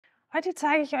Heute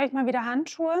zeige ich euch mal wieder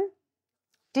Handschuhe,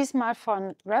 diesmal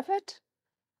von REVIT.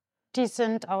 Die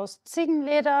sind aus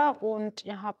Ziegenleder und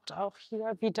ihr habt auch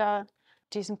hier wieder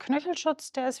diesen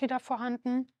Knöchelschutz, der ist wieder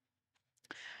vorhanden.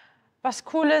 Was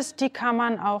cool ist, die kann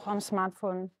man auch am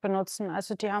Smartphone benutzen.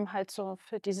 Also die haben halt so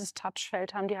für dieses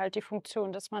Touchfeld haben die halt die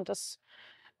Funktion, dass man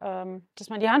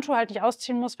die Handschuhe halt nicht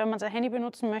ausziehen muss, wenn man sein Handy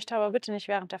benutzen möchte, aber bitte nicht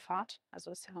während der Fahrt.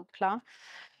 Also ist ja klar.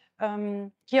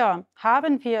 Hier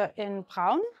haben wir in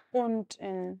Braun und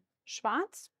in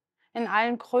Schwarz, in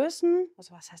allen Größen,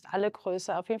 also was heißt alle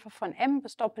Größe, auf jeden Fall von M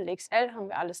bis XXL haben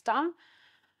wir alles da.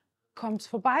 Kommt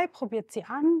vorbei, probiert sie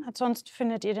an. Sonst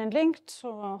findet ihr den Link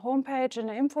zur Homepage in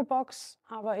der Infobox,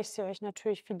 aber ich sehe euch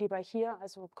natürlich viel lieber hier,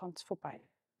 also kommt vorbei.